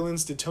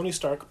supervillains did Tony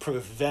Stark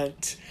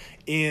prevent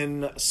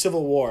in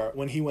Civil War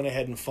when he went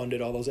ahead and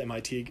funded all those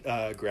MIT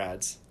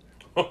grads?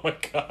 Oh my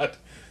god.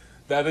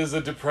 That is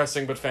a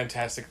depressing but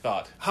fantastic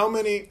thought. How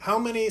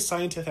many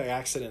scientific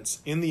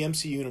accidents in the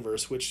MC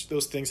universe, which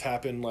those things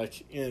happen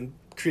like in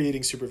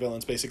creating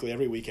supervillains basically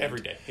every weekend.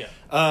 Every day, yeah.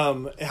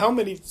 How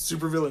many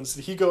supervillains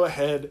did he go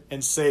ahead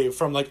and save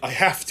from like, I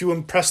have to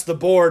impress the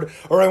board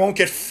or I won't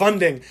get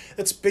funding?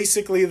 That's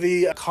basically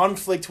the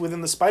conflict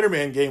within the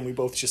Spider-Man game we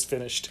both just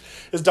finished.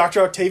 Is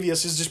Dr.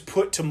 Octavius is just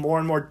put to more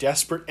and more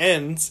desperate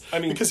ends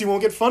because he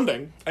won't get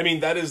funding. I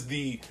mean, that is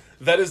the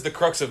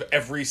crux of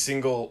every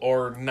single,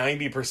 or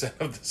 90%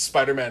 of the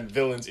Spider-Man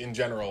villains in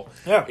general.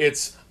 Yeah.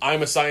 It's,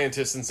 I'm a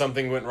scientist and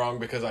something went wrong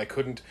because I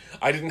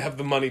didn't have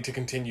the money to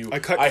continue. I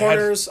cut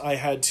corners, I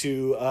had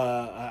to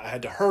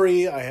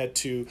hurry, I had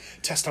to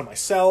test on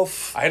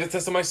myself. I had to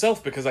test on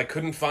myself because I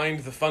couldn't find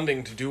the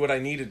funding to do what I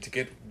needed to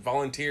get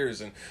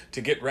volunteers and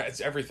to get rats,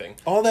 everything.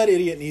 All that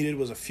idiot needed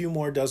was a few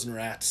more dozen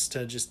rats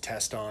to just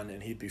test on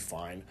and he'd be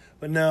fine.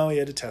 But no, he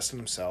had to test on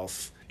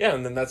himself. Yeah,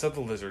 and then that's how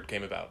the Lizard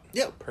came about.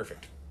 Yeah.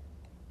 Perfect.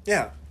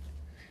 Yeah.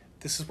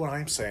 This is what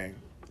I'm saying.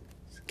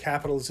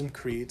 Capitalism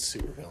creates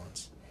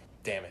supervillains.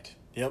 Damn it.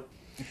 Yep.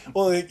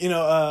 Well,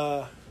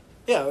 the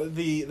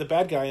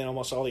bad guy in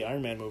almost all the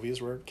Iron Man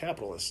movies were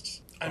capitalists.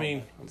 I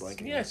mean,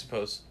 I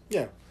suppose.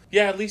 Yeah.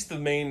 Yeah, at least the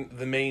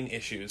main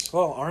issues.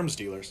 Well, arms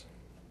dealers.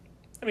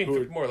 I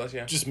mean, more or less,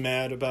 yeah. Just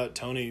mad about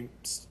Tony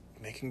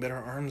making better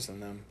arms than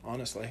them,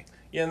 honestly.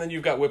 Yeah, and then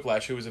you've got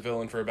Whiplash, who was a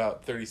villain for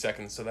about 30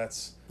 seconds, so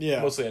that's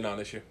mostly a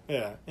non-issue.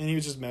 Yeah, and he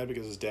was just mad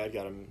because his dad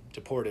got him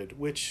deported,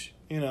 which,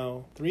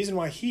 the reason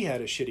why he had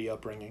a shitty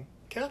upbringing,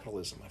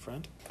 capitalism, my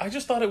friend. I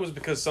just thought it was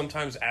because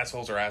sometimes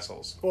assholes are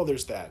assholes. Well,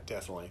 there's that,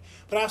 definitely.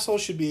 But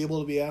assholes should be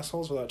able to be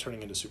assholes without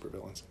turning into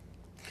supervillains.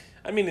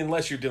 I mean,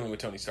 unless you're dealing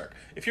with Tony Stark.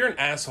 If you're an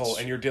asshole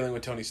and you're dealing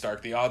with Tony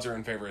Stark, the odds are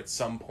in favor at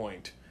some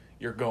point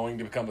you're going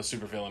to become a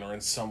supervillain or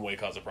in some way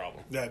cause a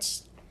problem.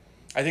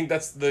 I think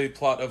that's the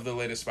plot of the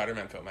latest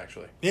Spider-Man film,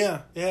 actually.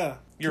 Yeah.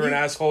 You're an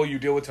asshole, you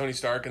deal with Tony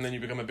Stark, and then you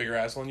become a bigger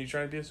asshole and you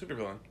try to be a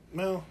supervillain.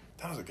 Well,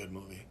 that was a good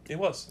movie. It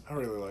was. I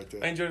really liked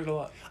it. I enjoyed it a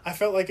lot. I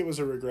felt like it was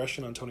a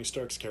regression on Tony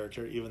Stark's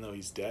character, even though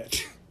he's dead.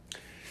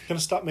 Gonna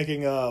stop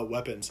making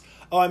weapons.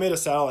 Oh, I made a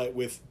satellite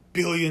with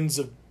billions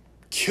of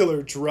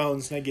killer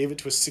drones, and I gave it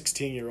to a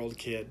 16-year-old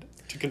kid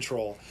to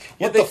control.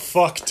 What the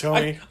fuck,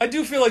 Tony? I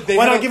do feel like they...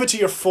 Why not give it to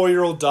your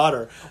 4-year-old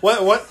daughter?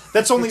 What?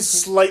 That's only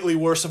slightly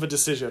worse of a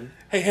decision.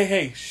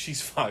 Hey,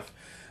 she's 5.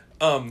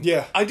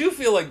 Yeah. I do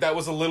feel like that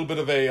was a little bit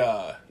of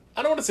a...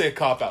 I don't want to say a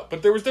cop-out,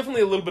 but there was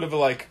definitely a little bit of a,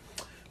 like...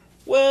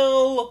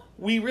 well,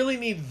 we really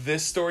need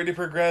this story to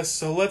progress,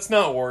 so let's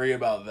not worry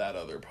about that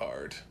other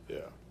part. Yeah.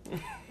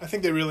 I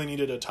think they really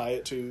needed to tie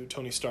it to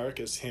Tony Stark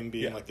as him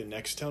being Yeah. like the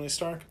next Tony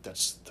Stark.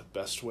 That's the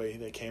best way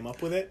they came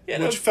up with it, Yeah,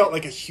 which no- felt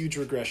like a huge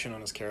regression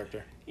on his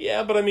character.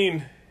 Yeah, but I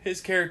mean, his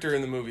character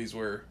in the movies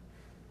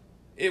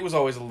it was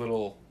always a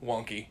little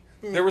wonky.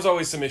 There was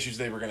always some issues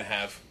they were going to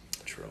have.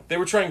 True. They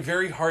were trying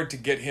very hard to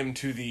get him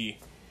to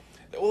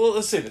well,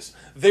 let's say this.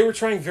 They were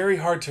trying very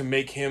hard to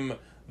make him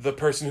the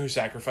person who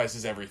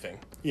sacrifices everything.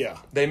 Yeah.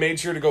 They made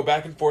sure to go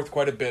back and forth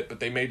quite a bit, but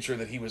they made sure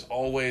that he was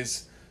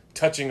always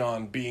touching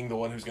on being the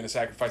one who's going to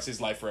sacrifice his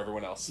life for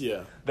everyone else.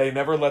 Yeah. They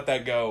never let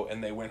that go,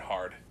 and they went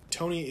hard.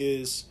 Tony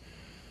is,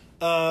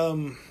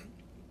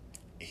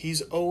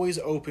 he's always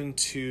open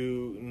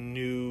to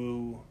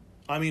new.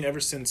 I mean, ever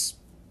since.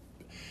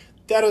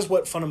 That is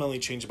what fundamentally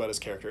changed about his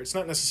character. It's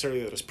not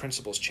necessarily that his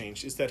principles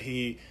changed. It's that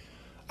he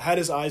had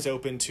his eyes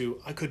open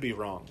to, I could be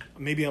wrong.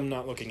 Maybe I'm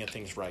not looking at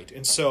things right.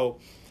 And so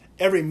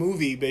every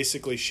movie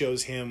basically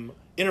shows him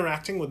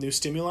interacting with new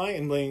stimuli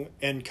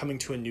and coming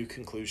to a new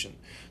conclusion.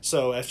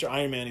 So after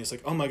Iron Man, he's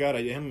like, oh my God, I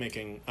am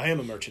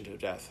a merchant of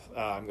death.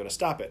 I'm going to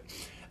stop it.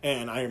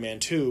 And Iron Man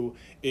 2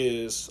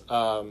 is,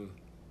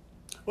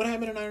 what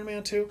happened in Iron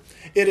Man 2?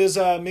 It is,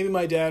 maybe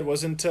my dad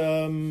wasn't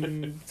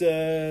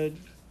the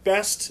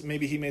best.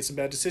 Maybe he made some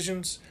bad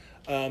decisions.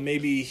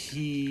 Maybe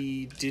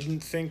he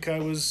didn't think I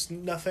was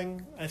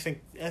nothing. I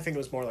think it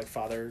was more like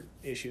father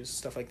issues,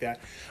 stuff like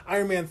that.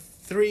 Iron Man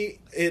 3,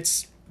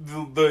 it's...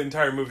 The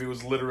entire movie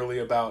was literally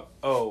about,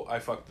 oh, I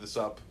fucked this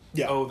up.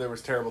 Yeah. Oh, there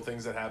was terrible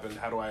things that happened.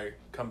 How do I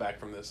come back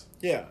from this?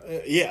 Yeah,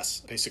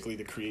 yes. Basically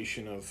the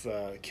creation of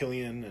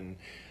Killian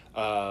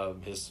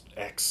and his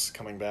ex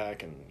coming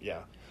back, and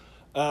yeah.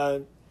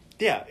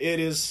 Yeah, it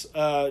is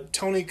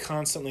Tony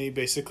constantly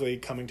basically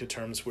coming to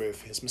terms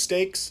with his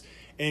mistakes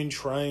and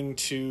trying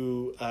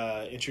to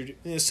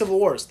introduce... Civil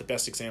War is the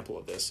best example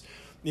of this.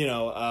 You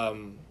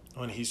know,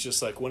 when he's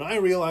just like, when I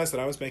realized that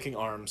I was making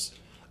arms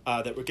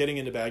that were getting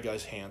into bad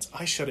guys' hands,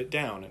 I shut it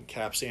down. And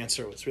Cap's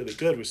answer was really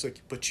good. It was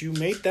like, but you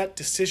made that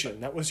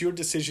decision. That was your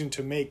decision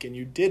to make, and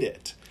you did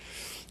it.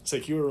 It's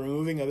like you were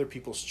removing other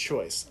people's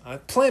choice. I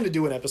plan to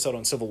do an episode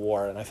on Civil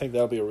War, and I think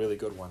that'll be a really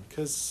good one,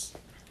 because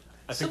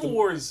I think Civil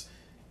War is,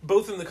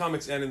 both in the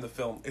comics and in the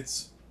film,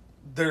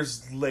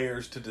 there's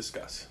layers to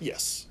discuss.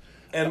 Yes.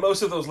 And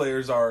most of those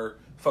layers are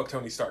fuck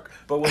Tony Stark.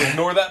 But we'll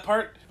ignore that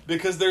part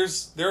because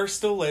there are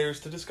still layers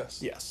to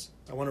discuss. Yes.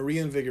 I want to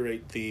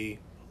reinvigorate the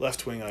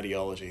left-wing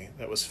ideology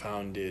that was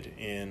founded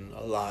in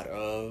a lot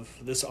of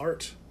this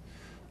art.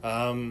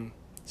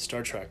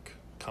 Star Trek,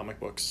 comic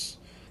books,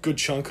 good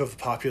chunk of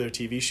popular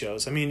TV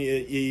shows. I mean,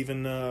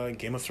 even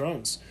Game of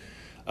Thrones.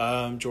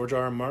 George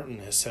R. R. Martin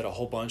has said a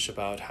whole bunch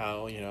about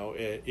how, you know,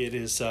 it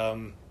is...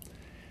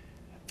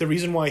 the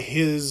reason why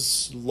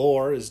his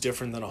lore is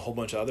different than a whole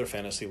bunch of other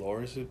fantasy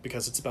lore is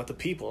because it's about the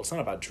people. It's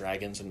not about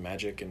dragons and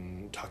magic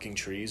and talking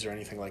trees or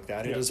anything like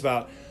that. Yeah. It is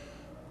about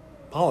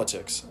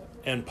politics.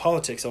 And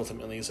politics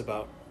ultimately is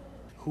about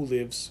who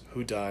lives,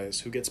 who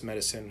dies, who gets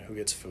medicine, who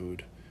gets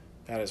food.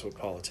 That is what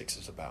politics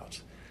is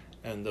about.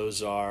 And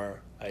those are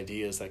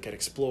ideas that get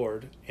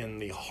explored in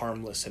the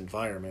harmless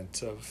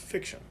environment of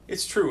fiction.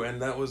 It's true,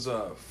 and that was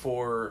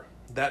for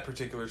that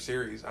particular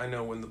series. I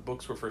know when the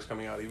books were first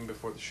coming out, even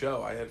before the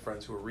show, I had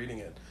friends who were reading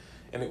it,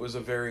 and it was a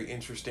very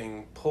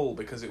interesting pull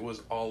because it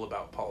was all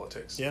about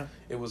politics. Yeah.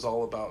 It was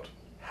all about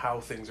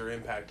how things are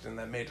impacted, and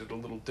that made it a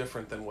little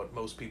different than what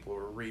most people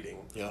were reading.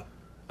 Yeah.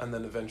 And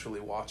then eventually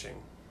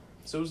watching.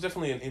 So it was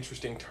definitely an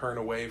interesting turn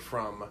away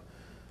from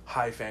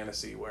high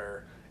fantasy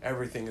where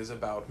everything is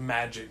about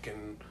magic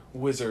and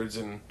wizards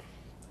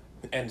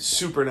and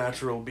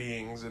supernatural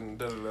beings and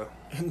da-da-da.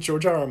 And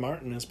George R. R.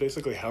 Martin is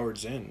basically Howard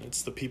Zinn.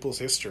 It's the people's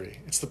history.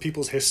 It's the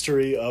people's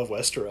history of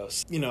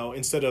Westeros. You know,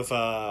 instead of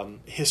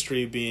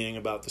history being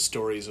about the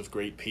stories of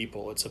great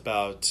people, it's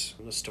about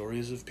the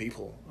stories of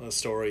people. The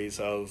stories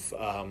of,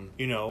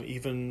 you know,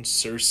 even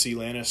Cersei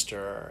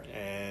Lannister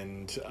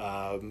and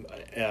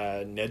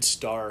Ned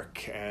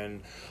Stark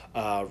and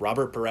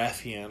Robert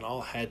Baratheon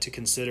all had to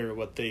consider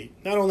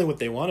not only what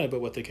they wanted, but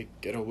what they could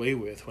get away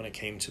with when it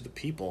came to the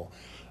people.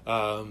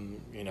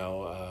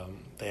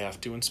 They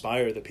have to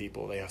inspire the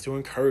people. They have to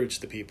encourage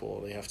the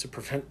people. They have to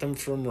prevent them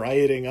from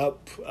rioting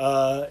up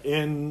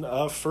in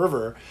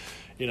fervor.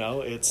 You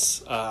know,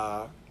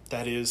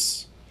 that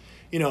is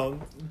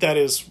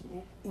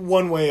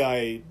one way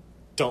I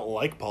don't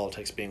like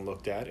politics being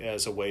looked at,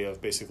 as a way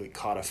of basically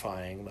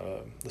codifying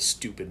the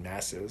stupid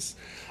masses.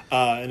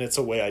 And it's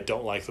a way I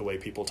don't like the way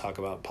people talk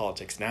about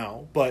politics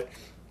now. But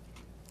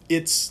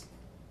it's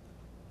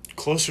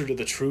closer to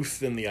the truth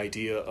than the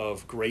idea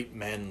of great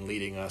men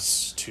leading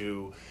us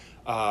to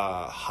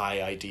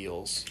high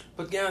ideals.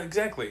 But yeah,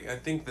 exactly. I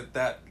think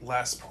that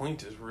last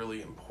point is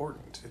really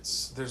important.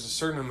 There's a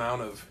certain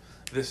amount of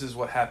this is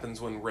what happens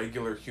when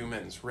regular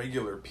humans,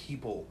 regular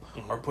people,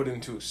 are put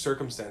into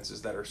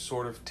circumstances that are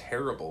sort of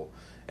terrible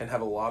and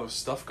have a lot of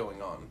stuff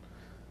going on.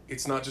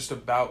 It's not just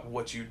about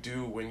what you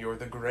do when you're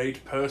the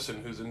great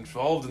person who's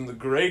involved in the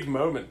great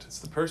moment. It's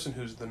the person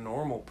who's the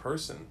normal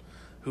person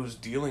who's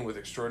dealing with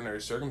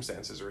extraordinary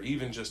circumstances or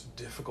even just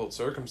difficult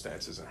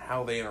circumstances and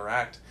how they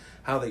interact,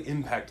 how they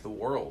impact the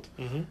world.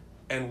 Mm-hmm.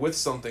 And with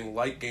something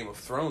like Game of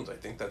Thrones, I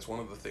think that's one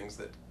of the things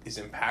that is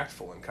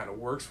impactful and kind of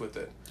works with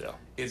it. Yeah.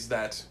 Is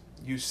that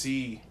you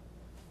see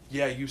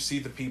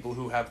the people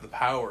who have the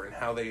power and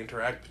how they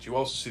interact, but you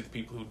also see the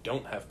people who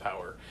don't have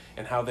power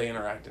and how they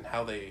interact and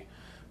how they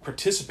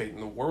participate in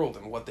the world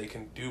and what they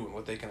can do and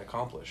what they can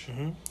accomplish.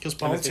 Because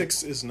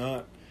politics is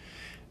not...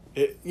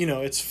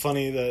 it's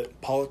funny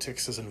that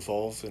politics is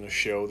involved in a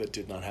show that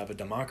did not have a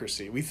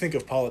democracy. We think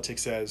of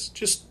politics as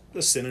just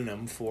a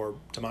synonym for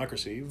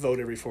democracy. You vote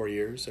every 4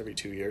 years, every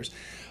 2 years.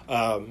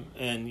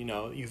 And,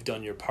 you've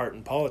done your part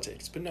in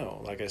politics. But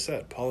no, like I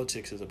said,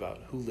 politics is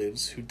about who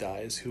lives, who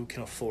dies, who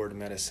can afford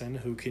medicine,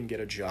 who can get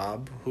a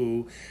job,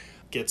 who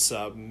gets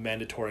a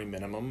mandatory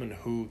minimum, and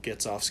who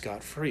gets off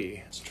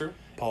scot-free. It's true.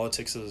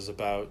 Politics is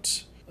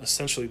about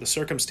essentially the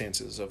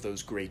circumstances of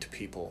those great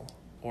people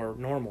or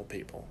normal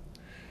people.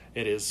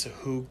 It is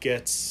who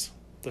gets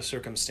the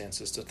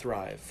circumstances to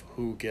thrive,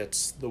 who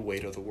gets the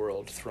weight of the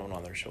world thrown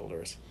on their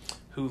shoulders.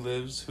 Who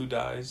lives, who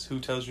dies, who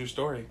tells your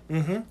story.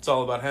 Mm-hmm. It's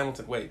all about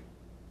Hamilton. Wait,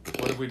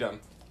 what have we done?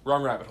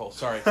 Wrong rabbit hole,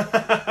 sorry.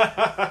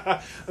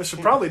 I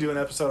should probably do an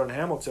episode on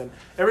Hamilton.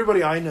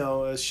 Everybody I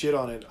know has shit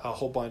on it a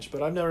whole bunch,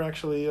 but I've never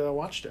actually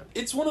watched it.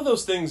 It's one of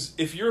those things,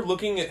 if you're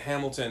looking at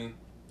Hamilton,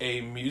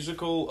 a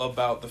musical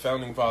about the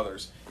Founding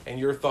Fathers, and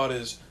your thought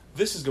is,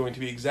 this is going to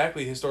be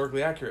exactly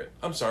historically accurate.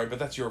 I'm sorry, but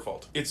that's your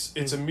fault. It's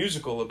a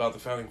musical about the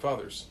Founding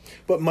Fathers.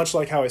 But much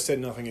like how I said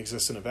nothing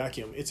exists in a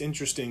vacuum, it's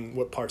interesting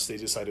what parts they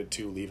decided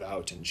to leave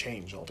out and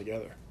change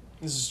altogether.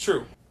 This is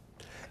true.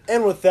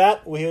 And with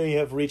that, we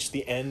have reached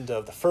the end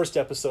of the first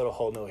episode of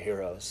Hold No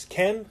Heroes.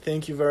 Ken,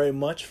 thank you very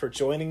much for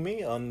joining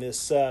me on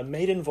this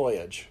maiden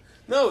voyage.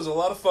 No, it was a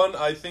lot of fun.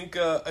 I think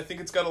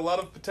it's got a lot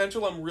of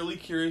potential. I'm really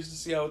curious to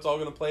see how it's all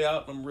going to play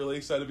out. I'm really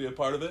excited to be a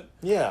part of it.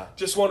 Yeah.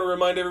 Just want to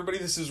remind everybody,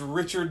 this is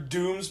Richard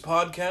Doom's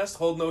podcast,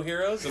 Hold No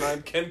Heroes, and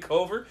I'm Ken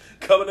Culver,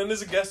 coming in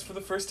as a guest for the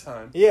first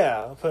time.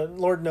 Yeah, but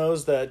Lord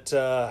knows that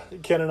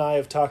Ken and I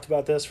have talked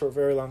about this for a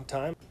very long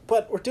time.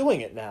 But we're doing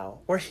it now.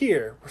 We're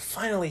here. We're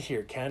finally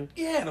here, Ken.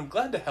 Yeah, and I'm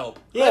glad to help.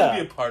 Yeah. Glad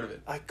to be a part of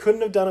it. I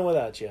couldn't have done it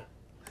without you.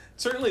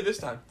 Certainly this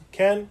time.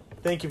 Ken,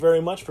 thank you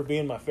very much for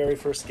being my very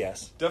first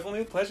guest.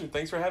 Definitely a pleasure.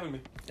 Thanks for having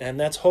me. And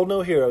that's Hold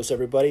No Heroes,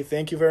 everybody.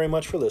 Thank you very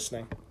much for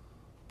listening.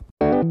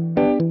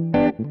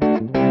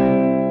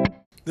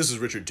 This is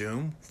Richard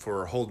Doom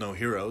for Hold No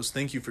Heroes.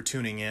 Thank you for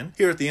tuning in.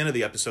 Here at the end of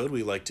the episode,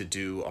 we like to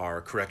do our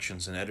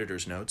corrections and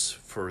editor's notes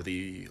for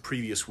the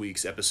previous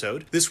week's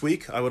episode. This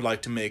week, I would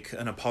like to make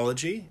an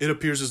apology. It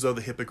appears as though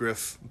the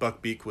hippogriff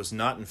Buckbeak was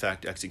not in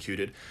fact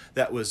executed.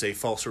 That was a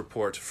false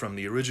report from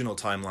the original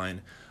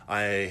timeline.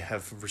 I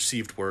have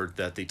received word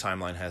that the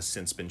timeline has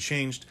since been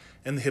changed,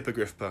 and the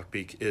hippogriff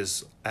Buckbeak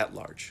is at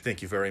large.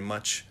 Thank you very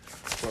much.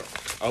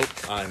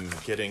 I'm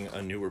getting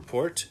a new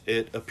report.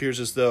 It appears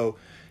as though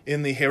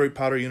in the Harry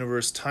Potter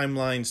universe,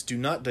 timelines do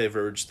not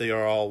diverge. They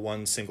are all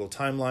one single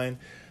timeline.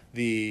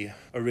 The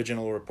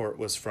original report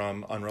was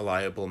from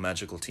Unreliable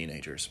Magical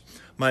Teenagers.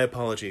 My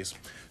apologies.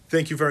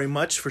 Thank you very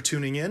much for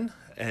tuning in,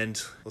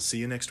 and we'll see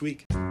you next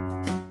week.